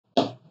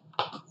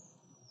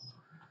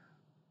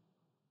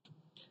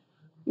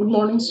Good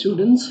morning,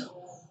 students.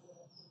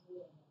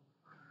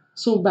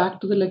 So, back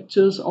to the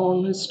lectures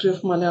on history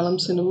of Malayalam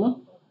cinema.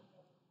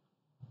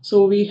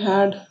 So, we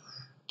had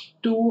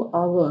 2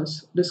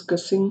 hours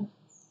discussing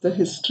the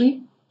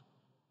history.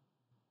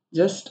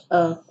 Just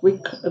a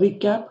quick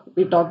recap.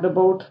 We talked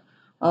about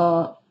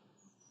uh,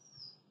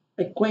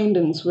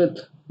 acquaintance with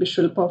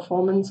visual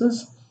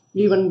performances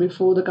even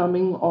before the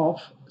coming of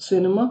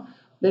cinema.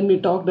 Then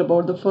we talked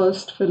about the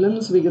first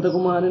films,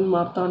 Vigadakumaran,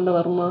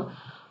 Marthandavarma,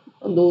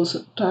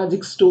 those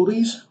tragic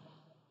stories.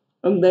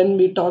 And then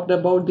we talked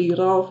about the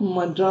era of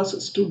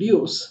Madras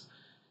studios.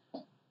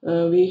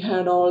 We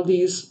had all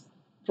these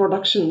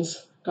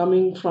productions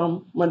coming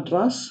from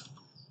Madras.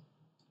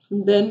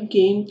 Then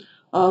came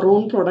our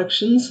own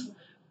productions.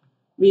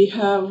 We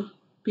have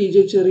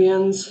PJ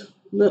Cherian's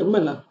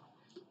Nirmala,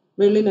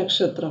 Veli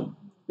Nakshatram,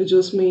 which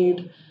was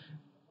made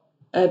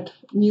at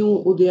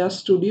New Udaya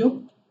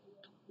Studio.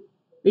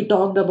 We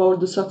talked about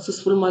the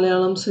successful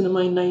Malayalam cinema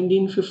in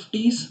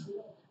 1950s,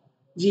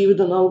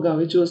 Jeevitanauga,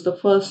 which was the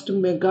first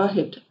mega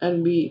hit,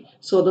 and we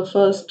saw the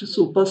first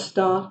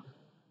superstar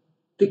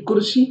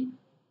Tikkuruchi.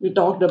 We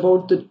talked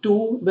about the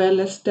two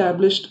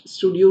well-established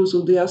studios,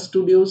 Udaya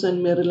Studios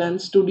and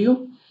Maryland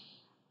Studio.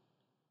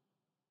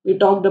 We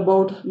talked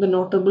about the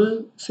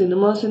notable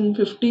cinemas in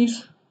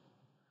 50s,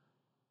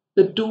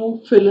 the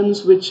two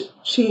films which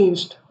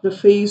changed the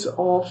face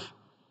of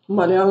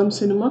Malayalam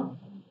cinema.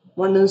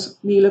 One is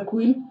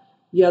Neelakuil,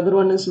 the other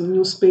one is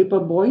Newspaper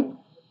Boy.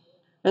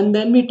 And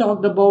then we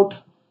talked about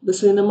the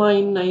cinema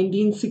in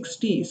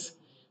 1960s.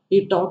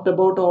 We talked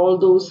about all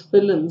those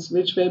films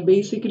which were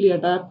basically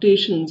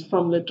adaptations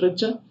from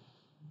literature.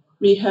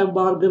 We have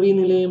Bhargavi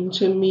Nilayam,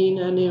 Chemmeen,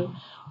 and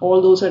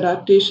all those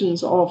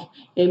adaptations of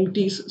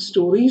MT's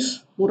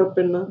stories,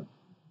 Murappenna,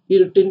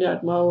 Iruttin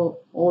Atmavu,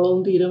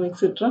 Olam Theeram,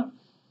 etc.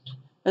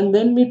 And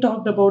then we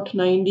talked about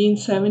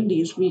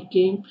 1970s. We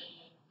came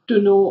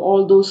to know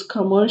all those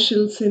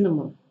commercial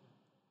cinema,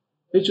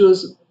 which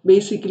was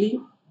basically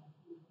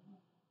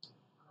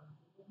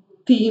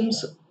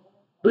themes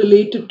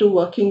related to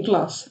working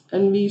class.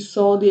 And we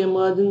saw the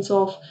emergence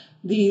of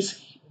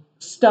these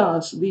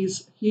stars,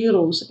 these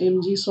heroes,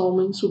 MG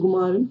Soman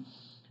Sugumaran,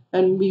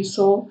 and we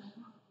saw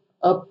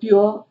a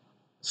pure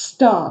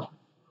star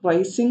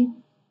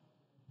rising.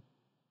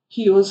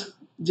 He was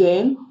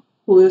Jain,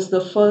 who is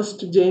the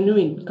first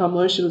genuine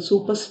commercial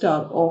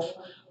superstar of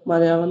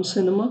Malayalam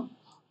cinema.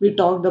 We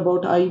talked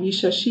about I.V.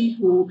 Shashi,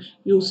 who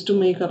used to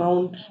make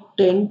around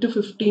 10 to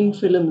 15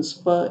 films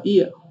per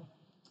year.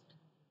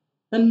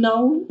 And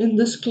now in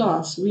this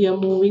class, we are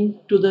moving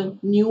to the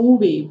new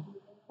wave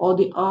or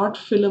the art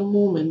film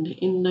movement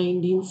in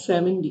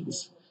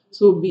 1970s.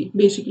 So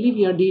basically,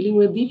 we are dealing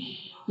with the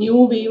new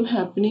wave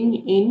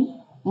happening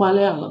in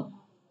Malayalam.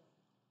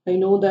 I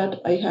know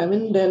that I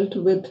haven't dealt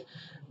with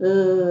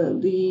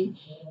the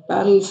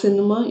parallel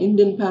cinema,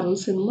 Indian parallel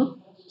cinema,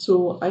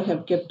 so I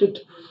have kept it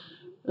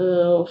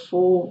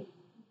for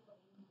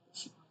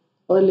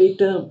a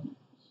later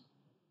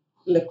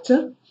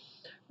lecture.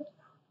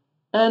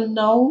 And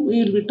now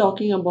we will be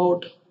talking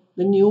about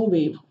the new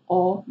wave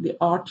or the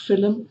art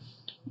film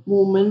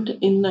movement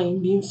in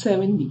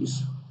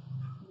 1970s.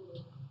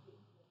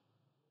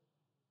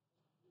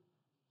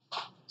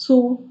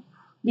 So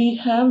we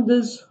have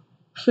these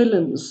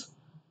films,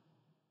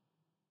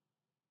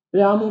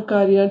 Ramu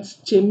Karyat's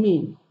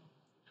Chemmeen,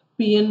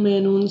 P.N.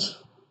 Menon's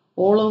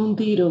Olam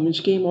Theeram,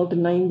 which came out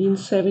in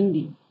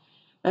 1970,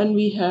 and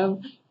we have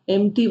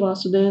M.T.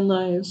 Vasudevan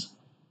Nayar's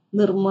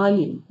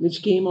Nirmalyam,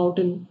 which came out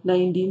in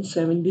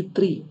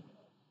 1973.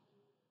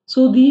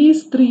 So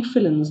these three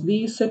films,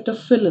 these set of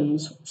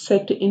films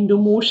set into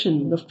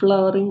motion the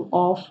flowering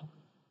of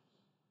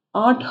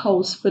art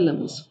house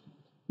films,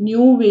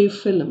 new wave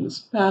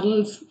films,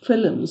 parallel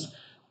films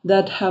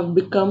that have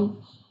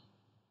become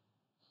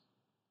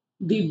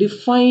the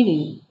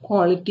defining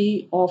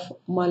quality of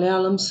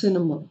Malayalam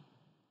cinema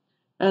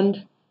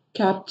and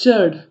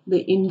captured the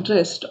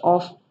interest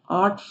of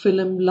art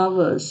film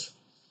lovers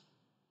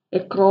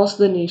across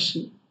the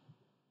nation.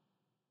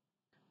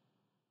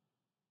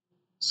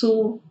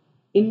 So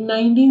in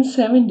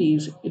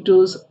 1970s it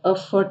was a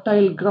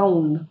fertile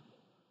ground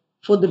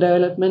for the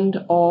development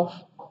of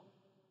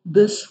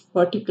this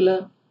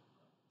particular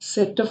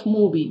set of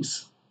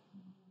movies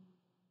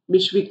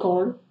which we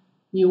call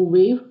new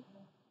wave,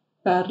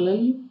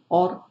 parallel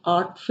or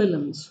art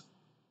films.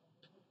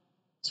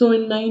 So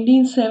in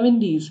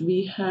 1970s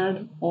we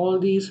had all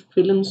these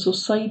film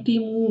society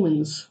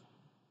movements.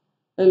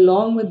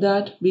 Along with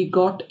that we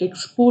got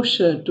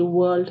exposure to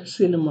world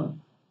cinema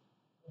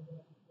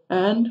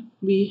and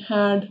we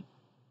had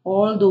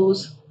all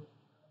those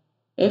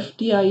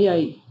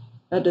FTII,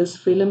 that is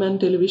Film and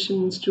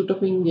Television Institute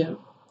of India,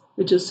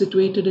 which is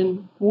situated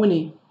in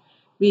Pune.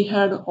 We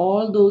had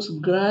all those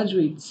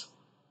graduates,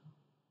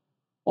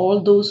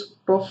 all those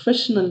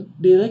professional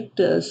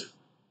directors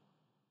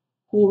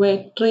who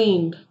were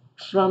trained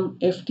from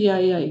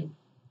FTII.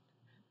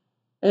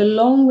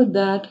 Along with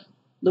that,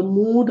 the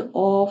mood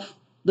of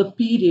the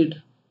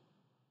period,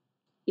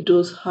 it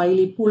was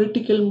highly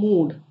political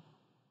mood.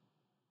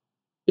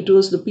 It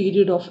was the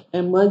period of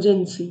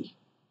emergency.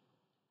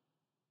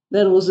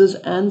 There was this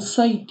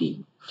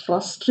anxiety,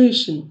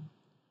 frustration.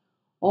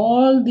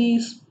 All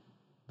these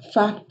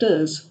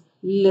factors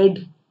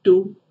led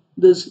to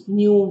this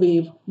new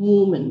wave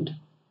movement.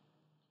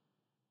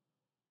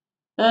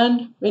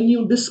 And when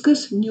you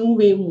discuss new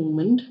wave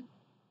movement,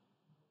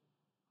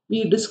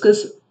 we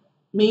discuss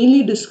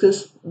mainly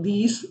discuss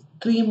these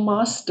three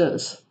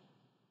masters.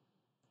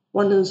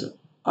 One is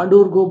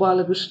Adur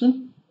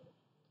Gopalakrishnan,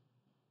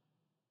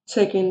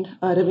 second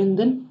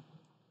Aravindan,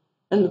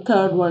 and the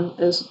third one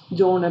is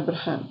John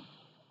Abraham.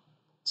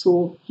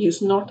 So he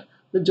is not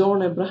the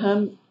John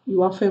Abraham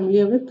you are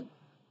familiar with.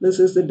 This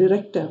is the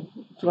director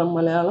from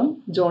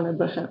Malayalam, John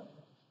Abraham.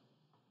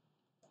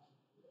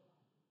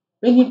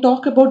 When you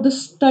talk about the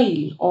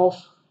style of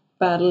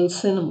parallel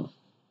cinema,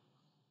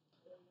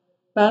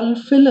 parallel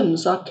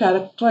films are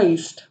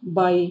characterized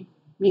by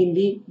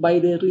mainly by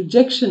the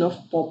rejection of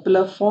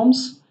popular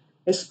forms,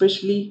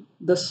 especially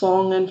the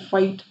song and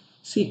fight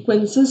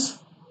sequences.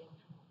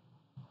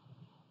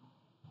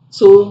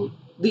 So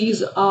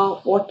these are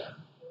what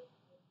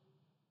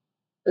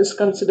is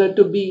considered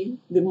to be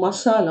the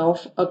masala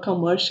of a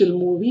commercial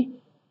movie: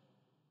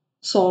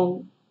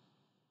 song,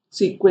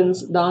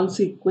 sequence, dance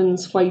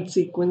sequence, fight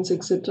sequence,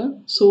 etc.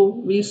 So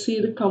we see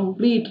the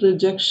complete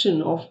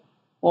rejection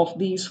of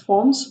these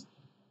forms,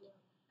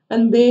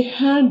 and they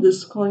had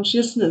this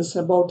consciousness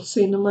about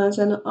cinema as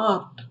an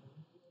art,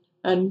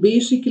 and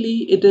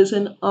basically it is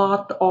an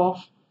art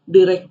of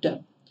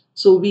director.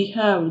 So we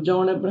have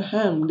John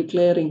Abraham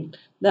declaring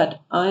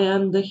that I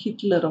am the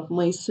Hitler of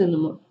my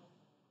cinema.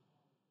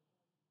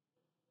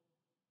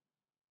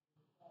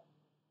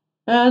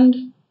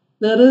 And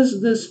there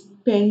is this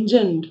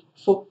penchant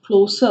for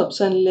close-ups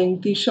and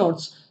lengthy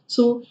shots.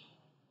 So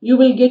you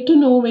will get to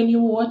know when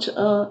you watch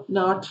an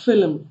art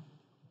film,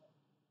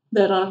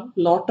 there are a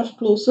lot of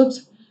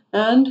close-ups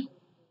and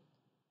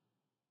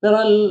there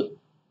are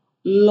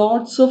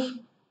lots of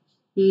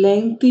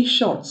lengthy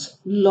shots,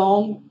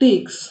 long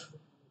takes.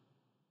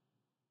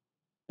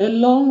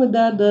 Along with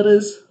that, there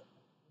is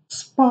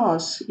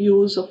sparse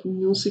use of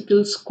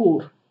musical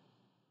score,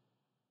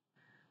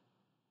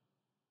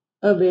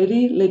 a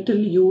very little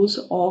use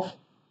of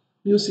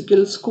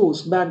musical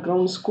scores,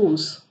 background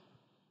scores.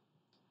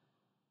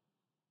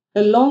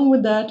 Along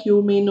with that,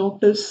 you may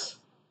notice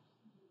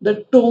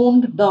the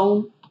toned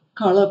down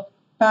color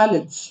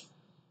palettes.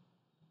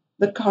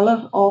 The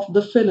color of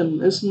the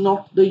film is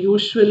not the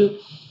usual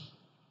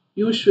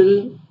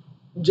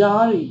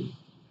jarry,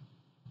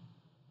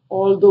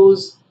 all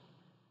those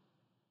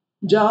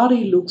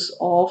jarry looks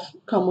of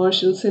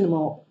commercial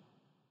cinema.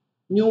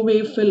 New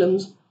wave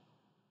films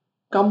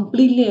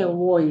completely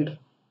avoid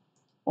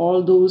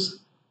all those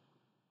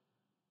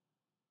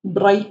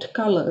bright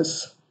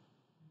colors.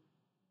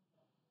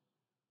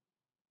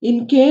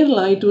 In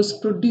Kerala, it was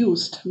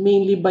produced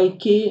mainly by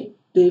K.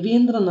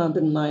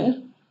 Devendranathan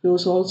Nair. He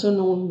was also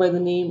known by the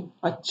name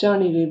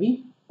Achani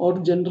Ravi or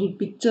General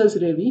Pictures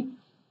Ravi.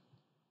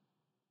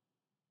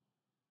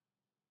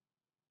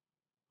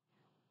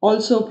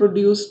 Also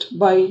produced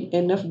by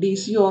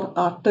NFDC or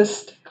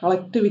artist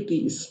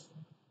collectivities.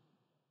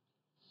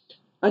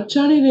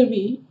 Achani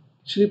Ravi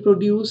actually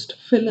produced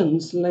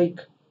films like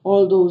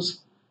all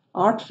those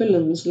art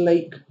films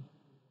like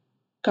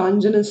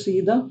Kanjana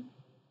Sida,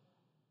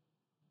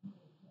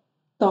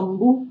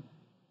 Tambu,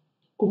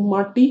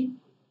 Kummati,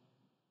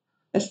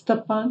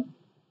 Estapan,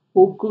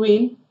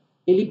 Pokuvel,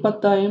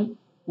 Elipatayam,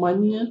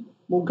 Manya,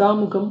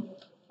 Mugamugam,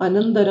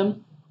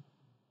 Anandaram,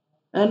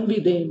 and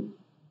Videm.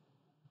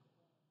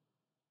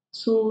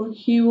 So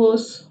he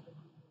was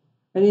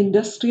an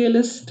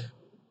industrialist,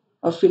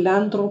 a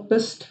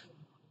philanthropist,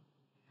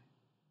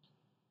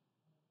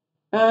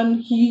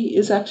 and he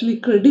is actually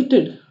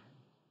credited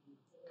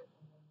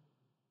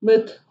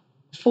with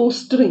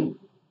fostering,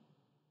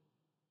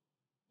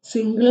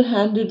 single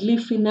handedly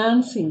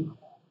financing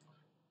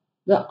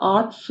the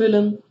art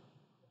film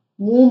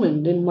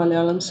movement in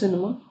Malayalam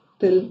cinema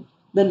till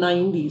the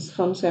 90s,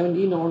 from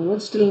 17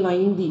 onwards till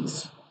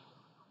 90s.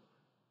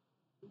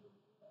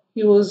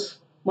 He was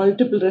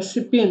multiple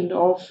recipient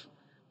of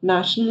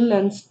national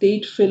and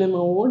state film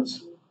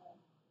awards.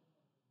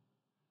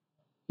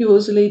 He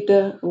was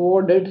later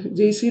awarded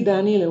J.C.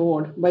 Daniel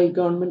Award by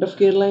Government of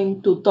Kerala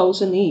in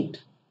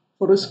 2008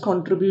 for his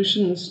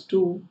contributions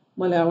to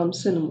Malayalam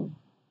cinema.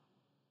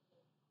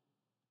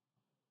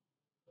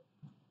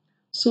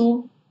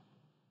 So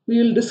we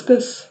will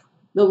discuss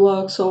the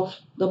works of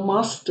the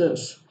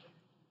masters.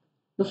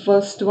 The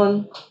first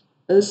one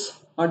is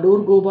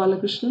Adur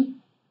Gopalakrishnan.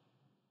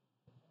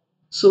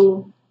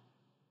 So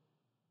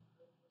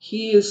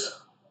he is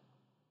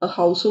a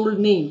household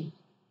name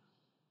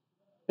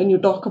when you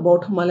talk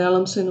about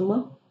Malayalam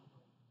cinema.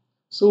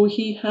 So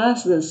he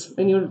has this.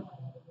 When you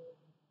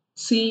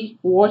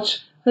watch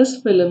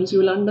his films, you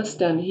will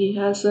understand he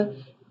has a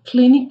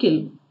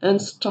clinical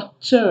and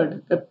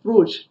structured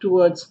approach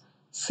towards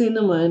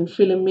cinema and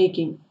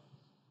filmmaking.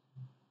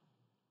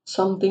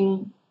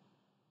 Something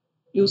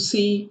you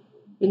see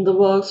in the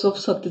works of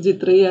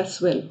Satyajit Ray as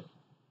well.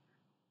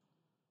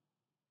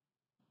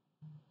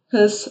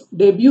 His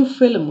debut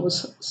film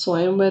was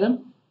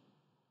Swayamvaram.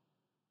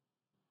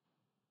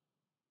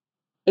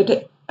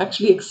 It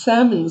actually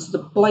examines the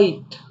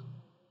plight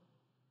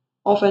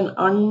of an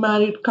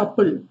unmarried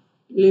couple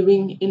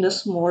living in a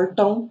small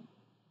town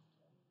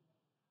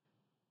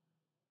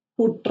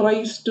who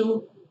tries to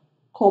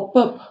cope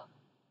up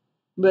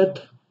with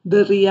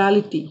the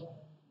reality.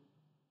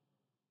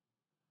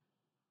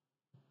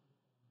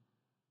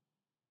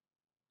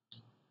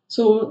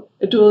 So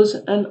it was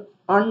an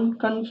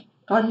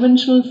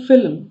unconventional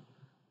film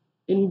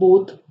in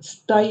both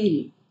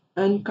style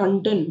and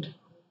content.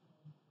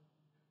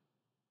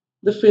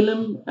 The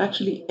film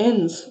actually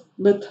ends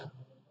with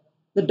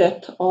the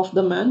death of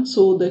the man.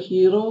 So the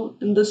hero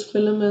in this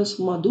film is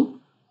Madhu.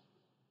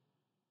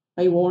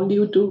 I want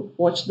you to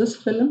watch this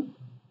film.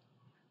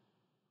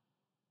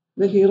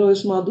 The hero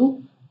is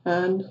Madhu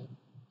and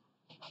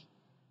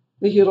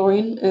the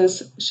heroine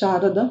is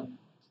Sharada.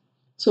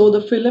 So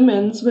the film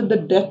ends with the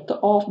death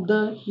of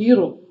the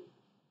hero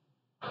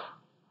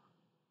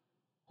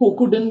who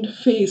couldn't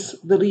face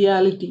the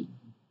reality.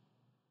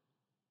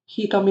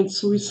 He commits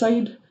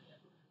suicide,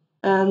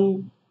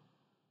 and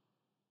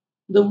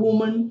the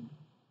woman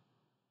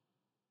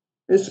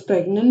is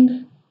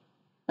pregnant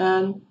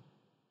and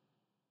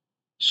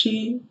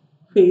she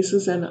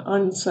faces an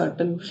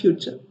uncertain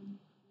future.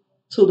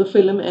 So the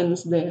film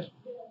ends there.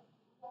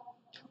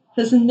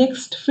 His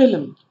next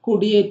film,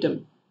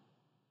 Kodiyatam,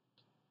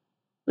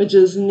 which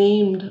is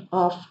named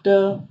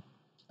after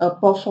a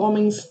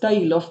performing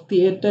style of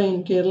theatre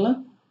in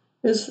Kerala,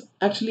 is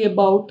actually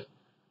about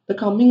the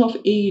coming of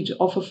age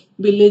of a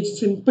village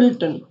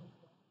simpleton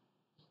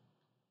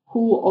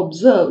who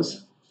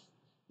observes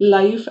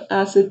life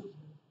as it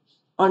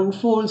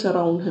unfolds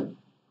around him.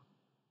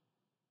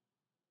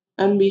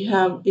 And we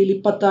have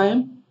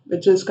Elipatayam,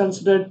 which is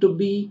considered to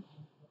be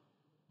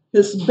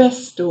his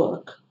best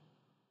work.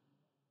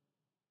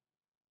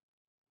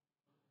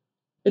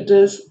 It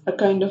is a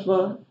kind of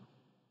a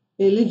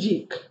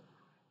elegiac,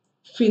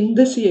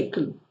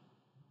 findasiacal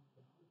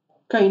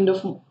kind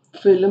of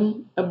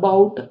film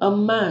about a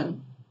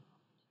man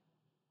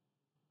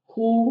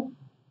who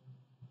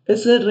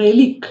is a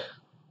relic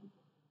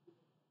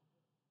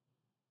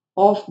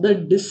of the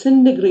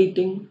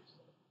disintegrating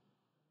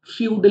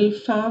feudal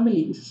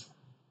families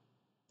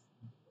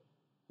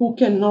who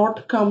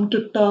cannot come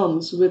to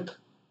terms with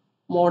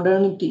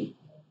modernity.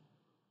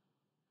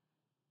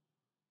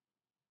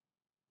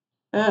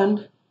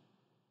 And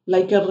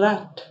like a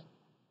rat,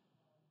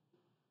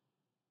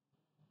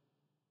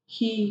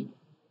 he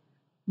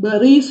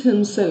buries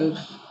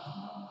himself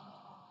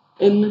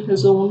in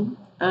his own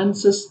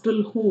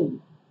ancestral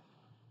home,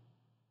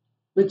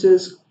 which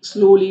is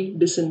slowly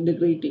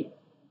disintegrating.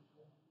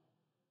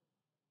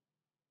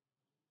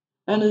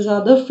 And his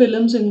other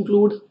films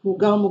include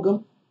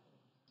Mugamugam,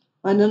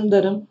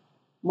 Anandaram,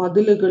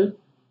 Madilagal.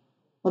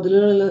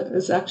 Madilagal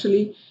is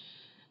actually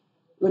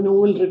a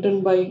novel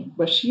written by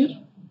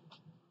Bashir.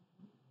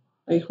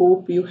 I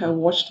hope you have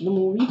watched the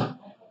movie.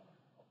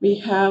 We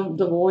have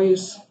the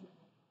voice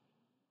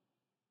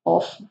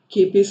of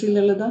KPC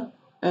Lalada,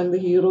 and the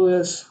hero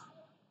is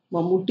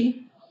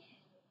Mammootty.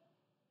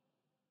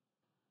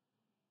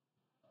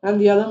 And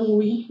the other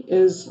movie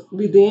is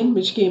Vidhen,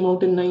 which came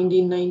out in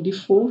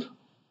 1994.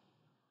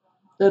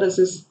 There is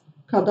this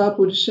Katha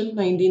Purushan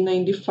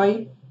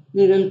 1995,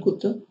 Nirel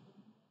Kuttu,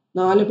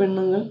 നാല്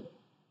പെണ്ണുങ്ങൾ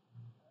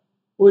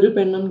ഒരു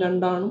പെണ്ണും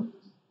രണ്ടാണും.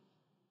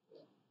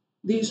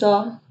 These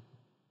are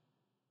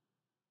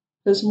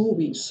his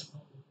movies.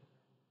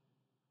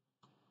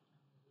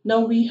 Now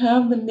we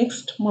have the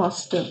next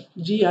master,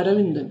 G.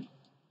 Aravindan.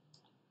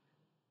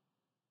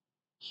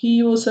 He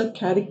was a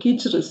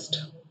caricaturist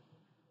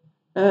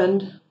and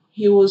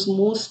he was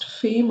most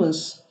famous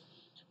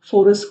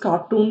for his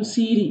cartoon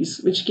series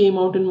which came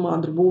out in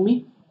Madhubhumi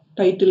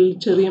titled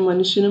ചെറിയ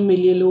മനുഷ്യനും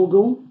വലിയ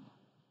ലോകവും.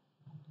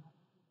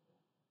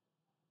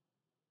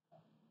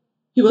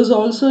 He was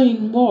also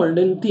involved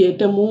in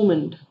theatre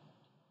movement.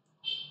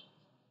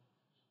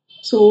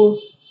 So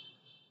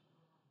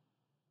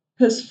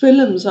his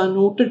films are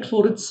noted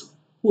for its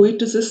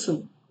poeticism.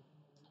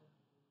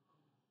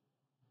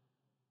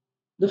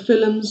 The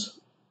films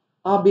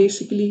are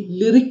basically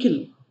lyrical,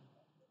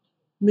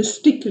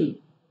 mystical,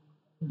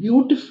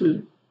 beautiful,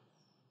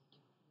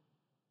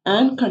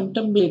 and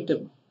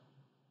contemplative.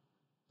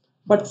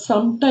 But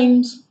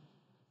sometimes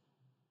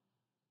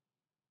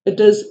it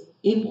is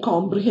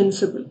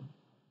incomprehensible.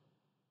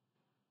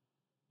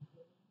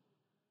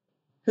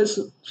 His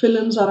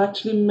films are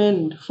actually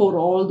meant for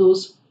all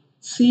those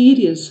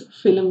serious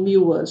film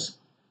viewers,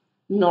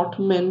 not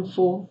meant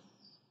for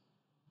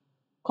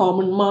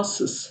common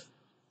masses.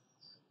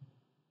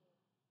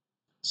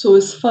 So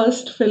his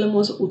first film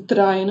was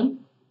Uttarayanam,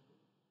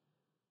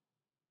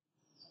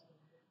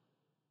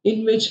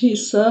 in which he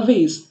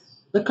surveys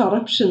the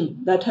corruption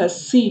that has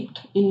seeped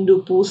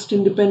into post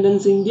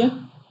independence India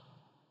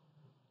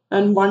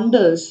and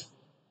wonders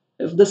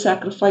if the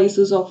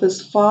sacrifices of his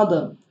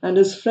father and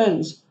his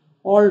friends,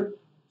 all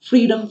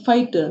freedom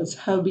fighters,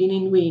 have been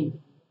in vain.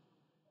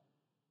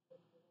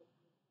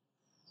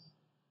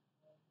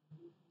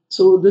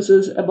 So this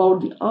is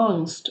about the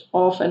angst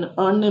of an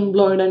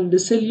unemployed and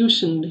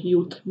disillusioned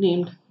youth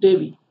named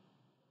Devi.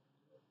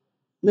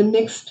 The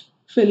next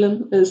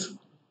film is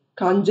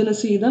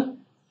Kanjanasida.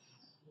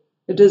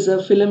 It is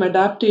a film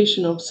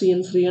adaptation of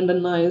C.N.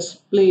 Sriyandan Nayar's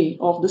play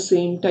of the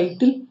same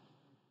title.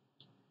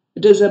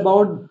 It is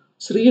about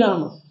Sri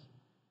Rama,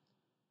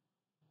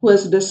 who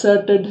has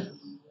deserted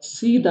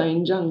Sita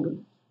in jungle,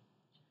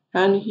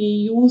 and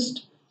he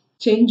used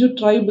Chenju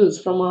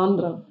tribals from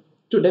Andhra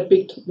to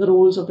depict the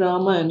roles of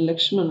Rama and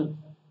Lakshmana.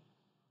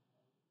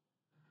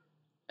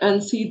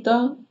 And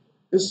Sita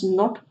is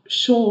not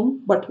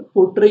shown but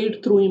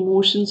portrayed through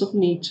emotions of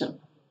nature.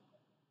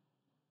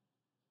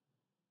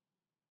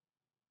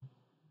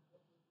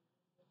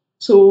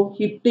 So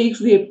he takes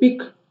the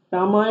epic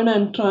Ramayana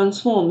and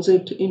transforms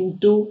it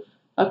into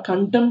a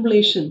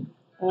contemplation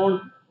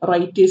on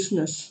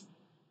righteousness,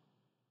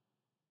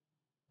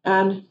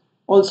 and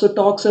also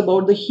talks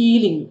about the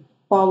healing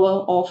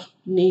power of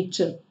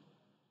nature.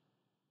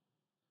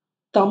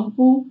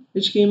 Tampu,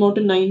 which came out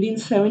in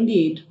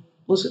 1978,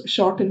 was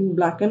shot in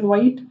black and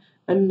white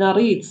and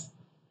narrates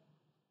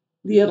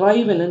the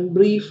arrival and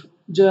brief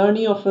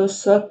journey of a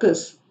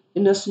circus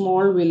in a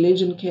small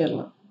village in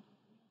Kerala.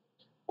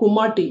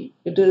 Kumati,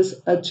 it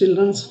is a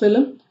children's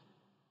film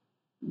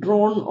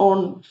drawn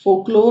on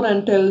folklore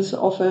and tells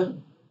of a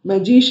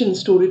magician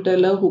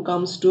storyteller who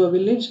comes to a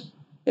village.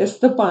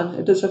 Estepan,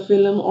 it is a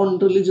film on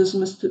religious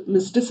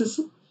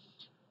mysticism.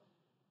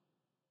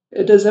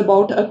 It is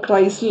about a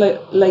Christ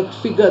like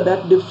figure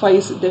that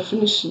defies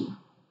definition.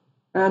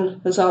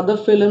 And his other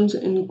films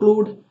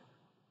include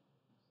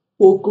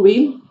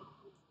Pokvale,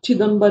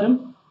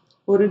 Chidambaram,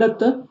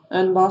 Oridatha,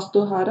 and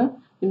Vastuhara,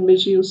 in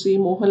which you see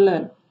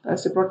Mohanlal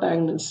as a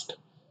protagonist.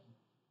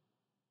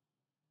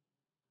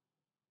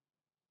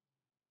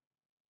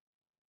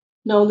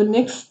 Now, the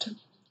next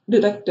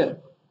director,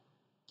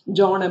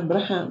 John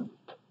Abraham,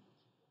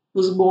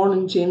 was born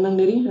in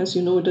Chennangiri, as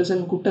you know, it is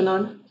in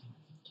Kuttanad.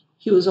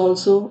 He was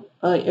also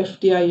a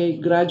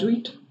FTII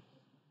graduate,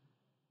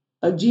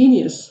 a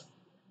genius,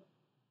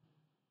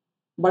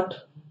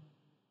 but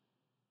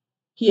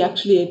he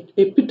actually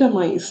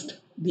epitomized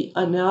the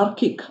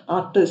anarchic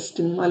artist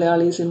in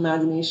Malayali's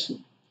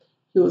imagination.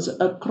 He was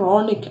a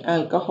chronic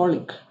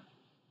alcoholic.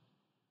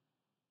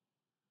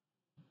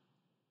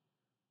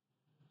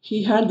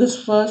 He had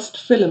this first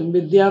film,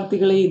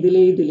 Vidyarthigale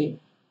Idile Idile.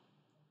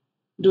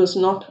 It was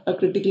not a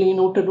critically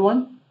noted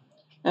one.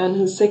 And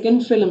his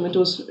second film, it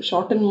was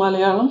shot in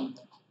Malayalam.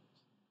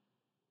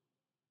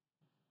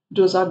 It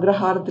was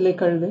Agraharatile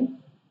Kalde.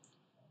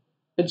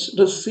 It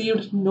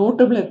received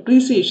notable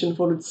appreciation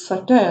for its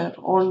satire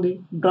on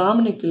the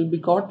Brahminical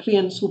bigotry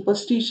and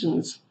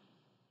superstitions.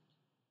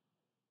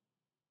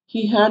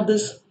 He had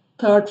this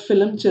third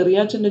film,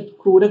 Cheriyachande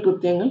Krura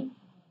Krutyangal.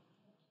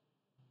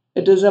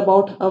 It is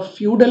about a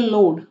feudal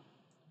lord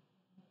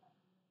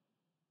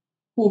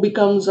who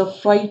becomes a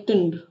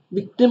frightened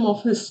victim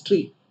of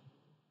history,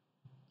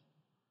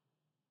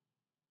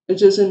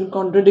 which is in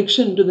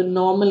contradiction to the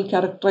normal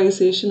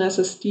characterization as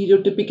a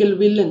stereotypical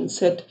villain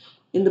set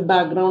in the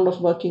background of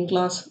working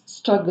class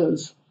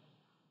struggles.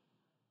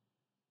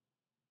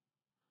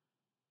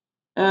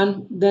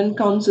 And then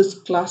comes his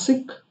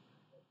classic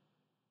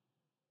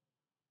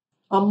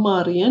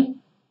Ammarian,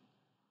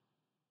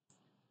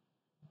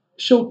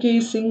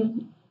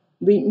 showcasing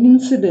the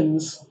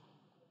incidents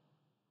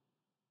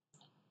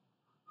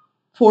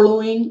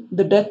following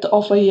the death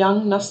of a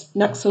young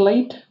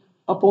Naxalite,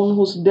 upon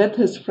whose death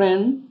his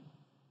friend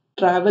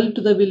traveled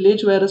to the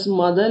village where his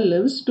mother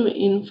lives to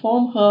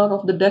inform her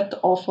of the death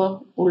of her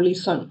only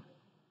son.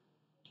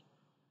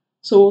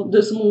 So,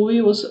 this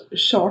movie was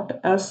shot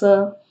as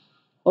a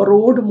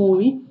road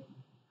movie,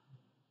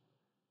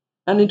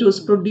 and it was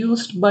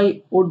produced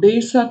by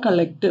Odessa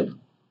Collective.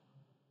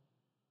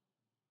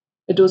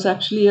 It was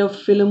actually a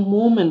film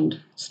movement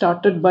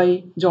started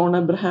by John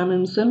Abraham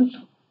himself.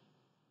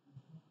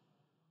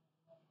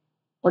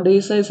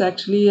 Odessa is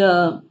actually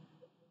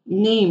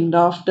named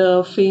after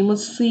a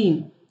famous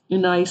scene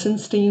in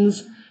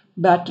Eisenstein's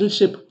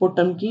battleship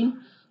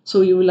Potemkin.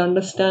 So you will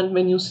understand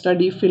when you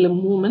study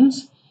film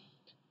movements.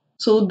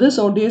 So this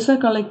Odessa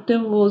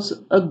Collective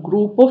was a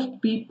group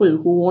of people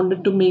who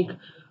wanted to make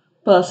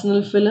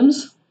personal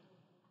films,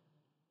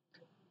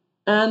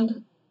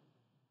 and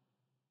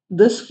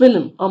this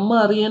film,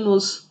 Amma Aryan,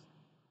 was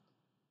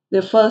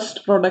their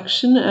first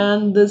production,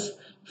 and this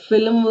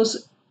film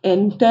was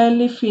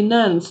entirely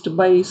financed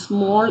by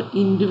small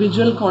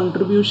individual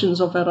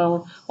contributions of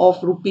around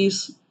of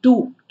rupees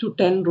 2 to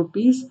 10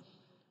 rupees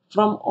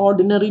from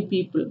ordinary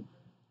people.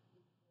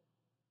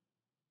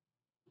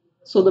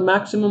 So the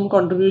maximum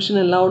contribution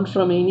allowed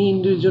from any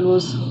individual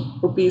was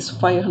rupees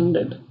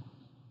 500.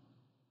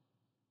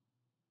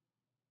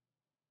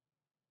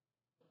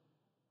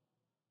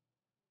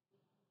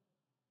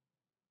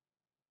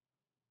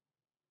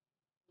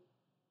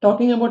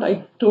 Talking about,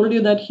 I told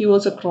you that he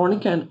was a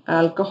chronic and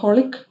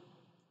alcoholic.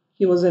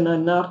 He was an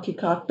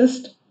anarchic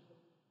artist.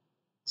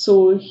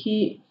 So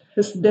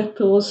his death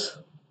was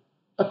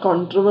a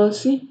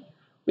controversy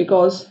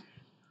because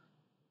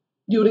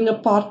During a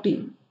party,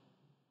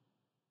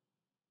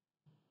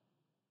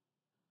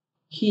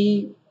 he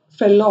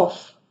fell off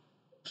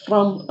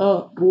from a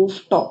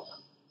rooftop,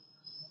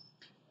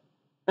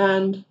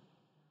 and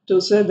to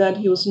say that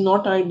he was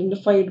not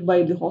identified by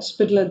the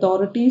hospital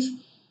authorities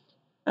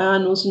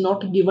and was not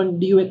given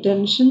due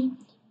attention,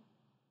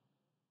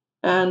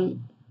 and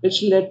which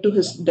led to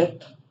his death.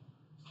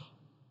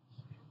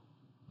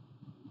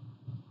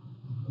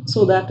 So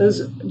that is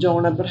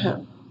John Abraham.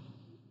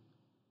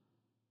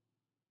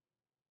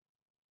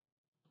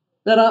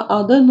 There are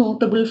other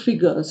notable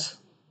figures.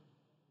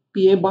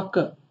 P.A.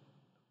 Bucker,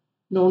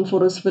 known for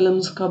his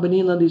films Kabani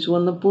Nadi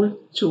Chuvannapul,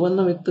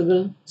 Chuvanna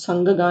Vittugal,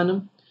 Sangaganam.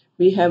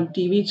 We have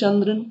T.V.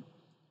 Chandran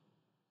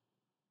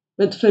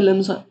with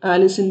films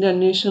ആലിസിന്റെ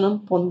അന്വേഷണം,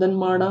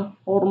 പൊന്തന്മാട,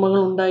 ഓർമ്മകൾ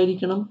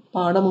ഉണ്ടായിരിക്കണം,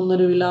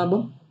 പാഠമൊന്നൊരു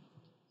വിലാപം.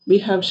 We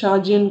have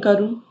Shaji and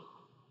Karun,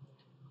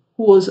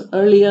 who was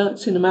earlier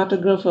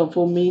cinematographer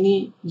for many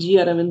G.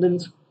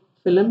 Aravindan's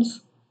films.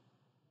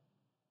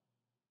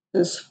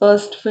 His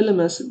first film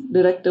as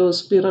director was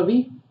Piravi,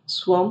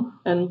 Swam,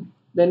 and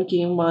then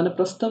came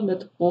Vanaprastham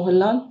with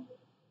Mohanlal.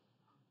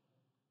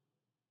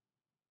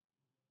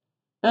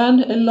 And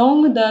along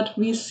with that,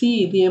 we see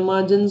the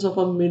emergence of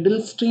a middle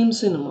stream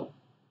cinema,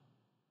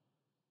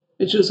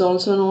 which is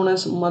also known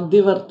as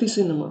Madhyavarti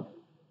cinema.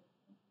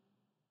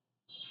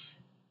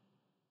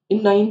 In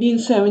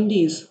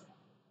 1970s,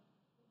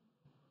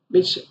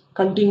 which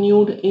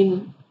continued in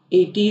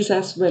 80s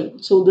as well.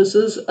 So this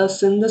is a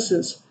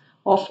synthesis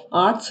of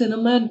art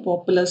cinema and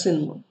popular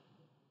cinema.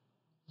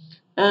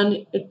 And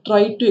it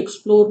tried to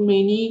explore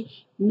many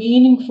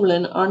meaningful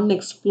and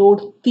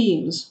unexplored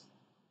themes,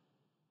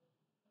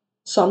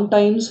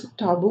 sometimes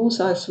taboos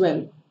as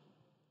well.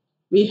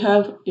 We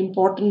have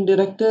important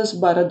directors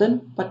Bharathan,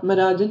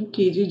 Padmarajan,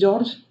 K.G.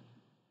 George.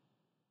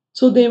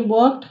 So they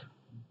worked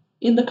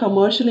in the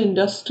commercial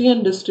industry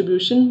and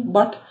distribution,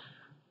 but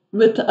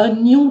with a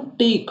new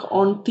take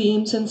on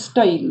themes and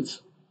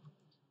styles.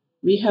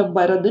 We have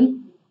Bharathan.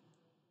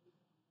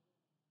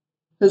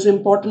 His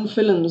important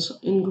films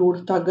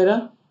include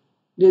Tagara,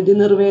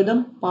 Gadinirvedam,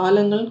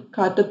 Palangal,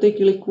 Katate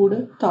Kilikudu,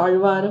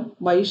 Talvaram,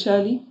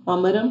 Vaishali,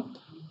 Amaram.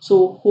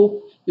 So hope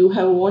you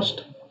have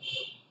watched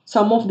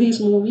some of these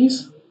movies.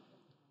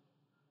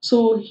 So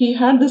he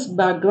had this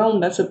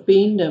background as a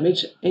painter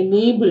which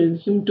enabled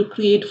him to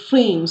create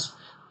frames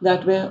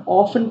that were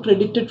often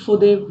credited for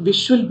their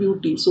visual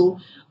beauty. So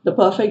the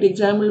perfect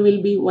example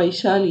will be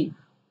Vaishali.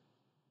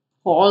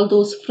 All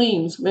those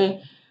frames were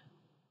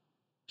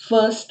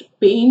first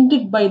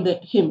painted by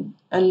him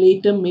and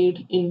later made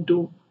into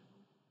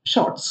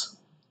shots.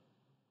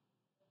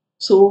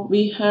 So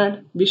we had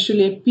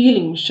visually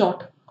appealing shot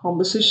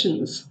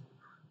compositions.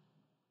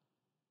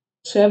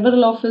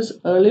 Several of his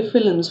early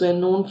films were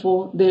known for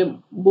their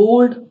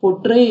bold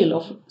portrayal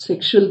of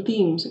sexual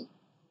themes.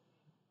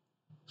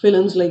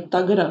 Films like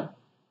Tagara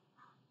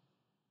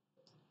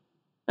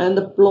and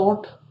the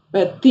plot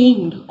were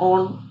themed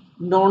on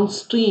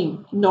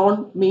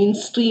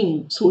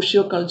non-mainstream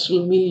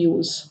socio-cultural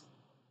milieus.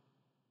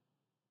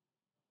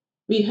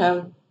 We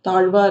have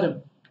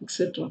Talvaram,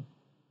 etc.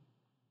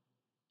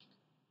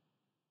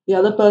 The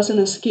other person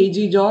is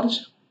K.G. George,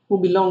 who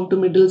belonged to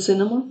middle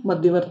cinema,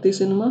 Madhyavarti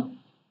cinema.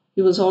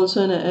 He was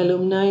also an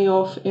alumni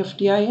of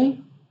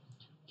FTII.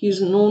 He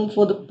is known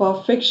for the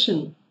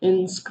perfection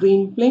in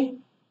screenplay.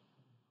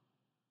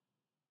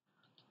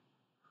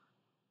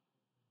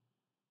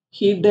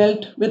 He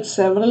dealt with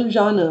several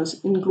genres,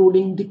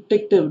 including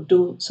detective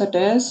to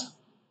satires,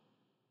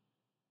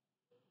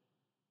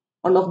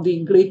 one of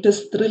the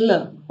greatest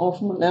thriller of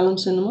Malayalam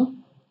cinema.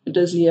 It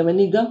is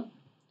Yavaniga,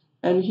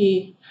 and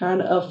he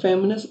had a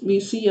feminist. We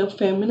see a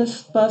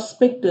feminist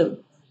perspective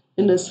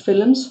in his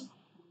films.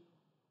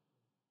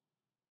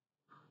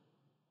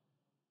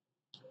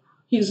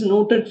 He is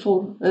noted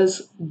for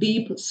his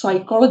deep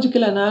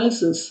psychological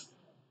analysis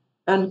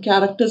and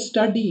character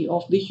study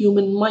of the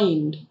human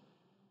mind.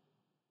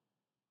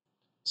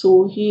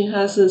 So he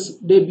has his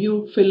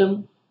debut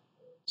film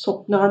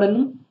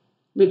Sopnadanam,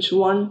 which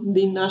won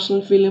the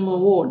National Film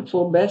Award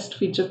for Best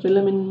Feature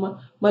Film in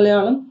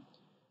Malayalam,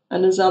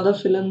 and his other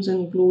films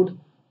include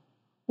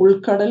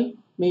ഉൾക്കടൽ,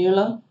 മേള,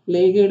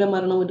 ലേഖയുടെ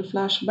മരണം ഒരു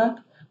flashback,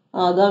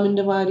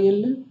 ആദാമിൻ്റെ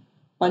വാരിയല്,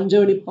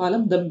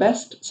 Panchavadipalam, the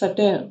best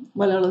satire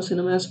Malayalam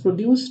cinema has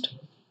produced.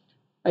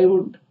 I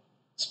would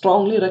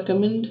strongly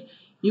recommend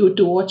you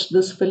to watch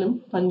this film,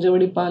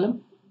 Panchavadipalam,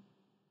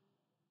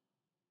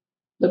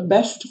 the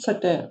best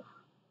satire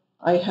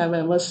I have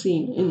ever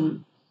seen in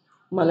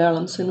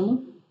Malayalam cinema.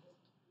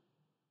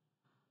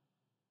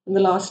 And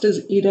the last is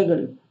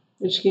Iragal,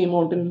 which came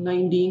out in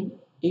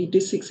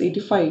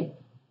 1986-85.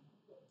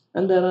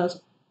 And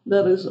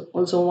there is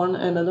also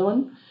another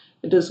one.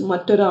 It is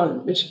Mattaral,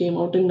 which came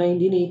out in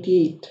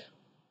 1988.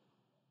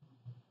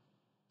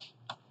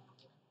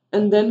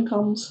 And then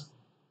comes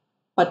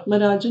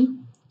Padmarajan.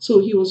 So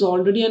he was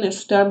already an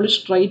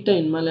established writer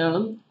in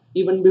Malayalam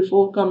even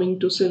before coming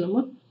to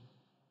cinema.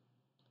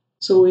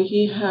 So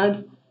he had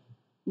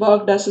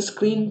worked as a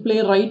screenplay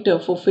writer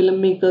for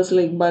filmmakers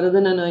like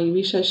Bharathan and I.V.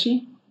 Shashi.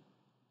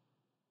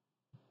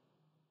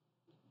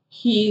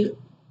 He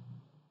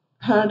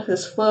had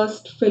his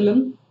first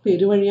film,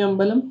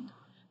 Peruvazhiambalam,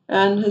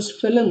 and his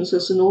films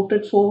is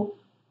noted for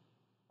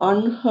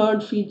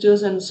unheard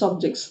features and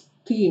subjects,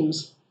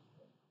 themes.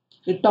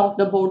 He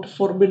talked about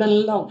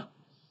forbidden love,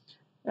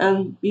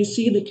 and we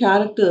see the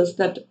characters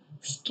that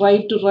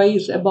strive to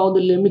rise above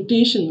the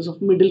limitations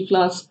of middle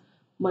class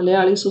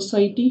Malayali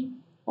society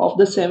of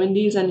the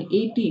 70s and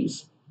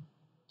 80s.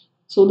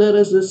 So there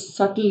is this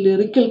subtle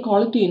lyrical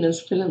quality in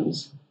his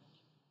films.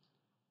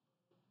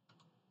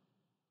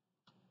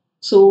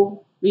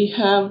 So we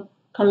have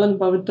Kallan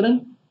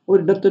Pavitran,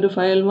 Urudaturu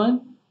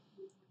Fayalwan,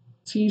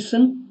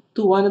 season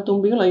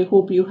Tuvanatumbigal. I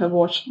hope you have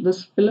watched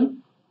this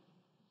film.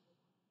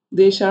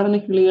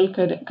 Desharana Kiliyal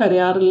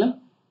Karayarilla.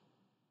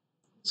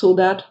 So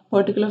that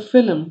particular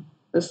film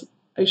is,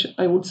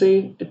 I would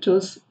say, it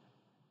was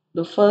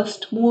the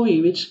first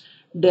movie which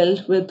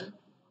dealt with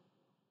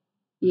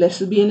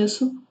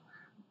lesbianism.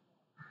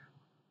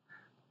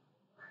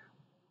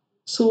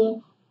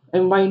 So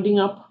I'm winding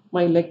up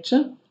my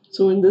lecture.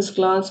 So in this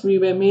class, we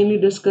were mainly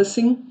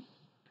discussing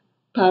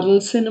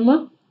parallel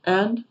cinema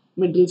and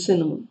middle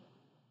cinema.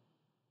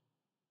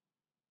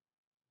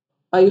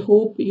 I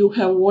hope you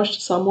have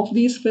watched some of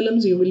these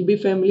films. You will be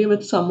familiar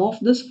with some of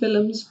these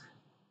films.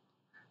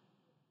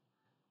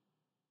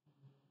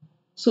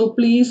 So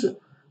please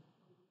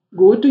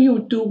go to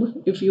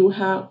YouTube if you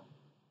have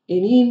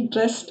any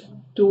interest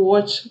to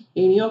watch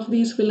any of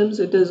these films.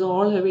 It is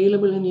all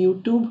available in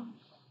YouTube.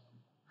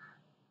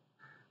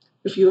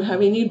 If you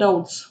have any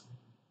doubts,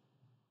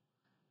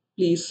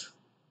 please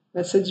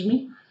message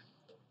me.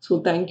 So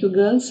thank you,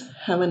 girls.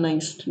 Have a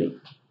nice day.